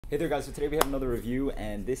Hey there guys, so today we have another review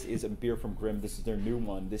and this is a beer from Grimm. This is their new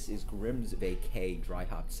one. This is Grimm's Vacay dry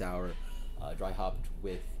hopped sour, dry hopped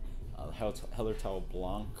with Hallertau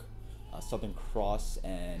Blanc, Southern Cross,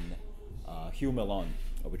 and Huell Melon,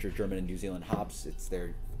 which are German and New Zealand hops. It's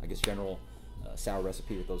their, I guess, general sour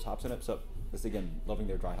recipe with those hops in it. So this, again, loving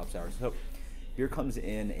their dry hop sours. So beer comes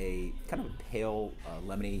in a kind of a pale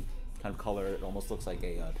lemony kind of color. It almost looks like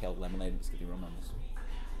a pale lemonade. Let's get the aroma on this.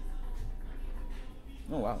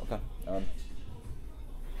 Oh wow, okay.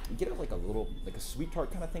 You get it like a little, like a sweet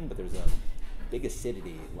tart kind of thing, but there's a big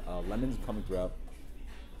acidity. Lemons coming throughout.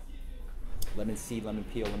 Lemon seed, lemon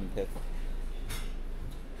peel, lemon pith.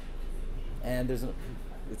 And there's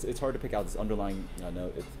it's hard to pick out this underlying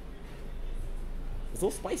note. It's a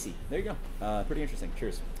little spicy. There you go. Pretty interesting.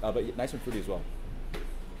 Cheers. But nice and fruity as well.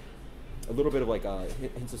 A little bit of like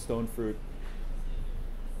hints of stone fruit,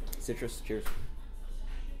 citrus. Cheers.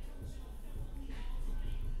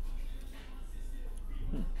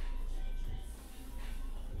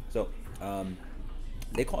 So,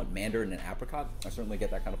 they call it mandarin and apricot. I certainly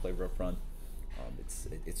get that kind of flavor up front.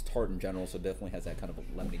 It's tart in general, so it definitely has that kind of a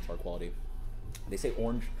lemony tart quality. They say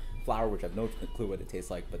orange flower, which I have no clue what it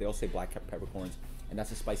tastes like, but they also say black peppercorns, and that's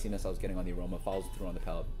the spiciness I was getting on the aroma. Follows through on the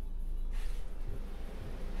palate.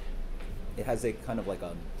 It has a kind of like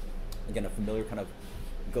again, a familiar kind of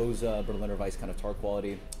Goza, Berliner Weiss kind of tart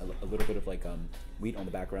quality. A little bit of like wheat on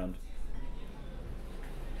the background.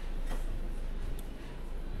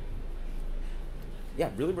 Yeah,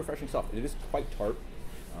 really refreshing stuff. It is quite tart.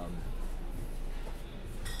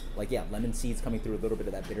 Like, yeah, lemon seeds coming through, a little bit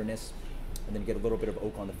of that bitterness, and then you get a little bit of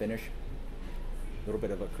oak on the finish. A little bit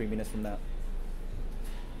of a creaminess from that.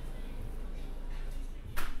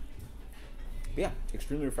 But yeah,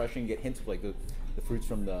 extremely refreshing. You get hints of like the fruits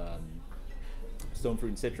from the stone fruit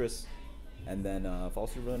and citrus, and then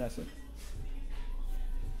falls through really nicely.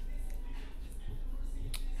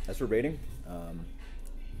 As for rating,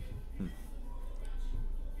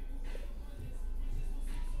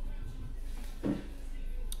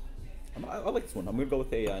 I like this one. I'm going to go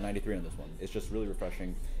with a 93 on this one. It's just really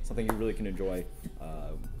refreshing. Something you really can enjoy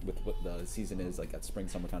with what the season is, like that spring,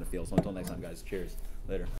 summer kind of feel. So until next time, guys, cheers. Later.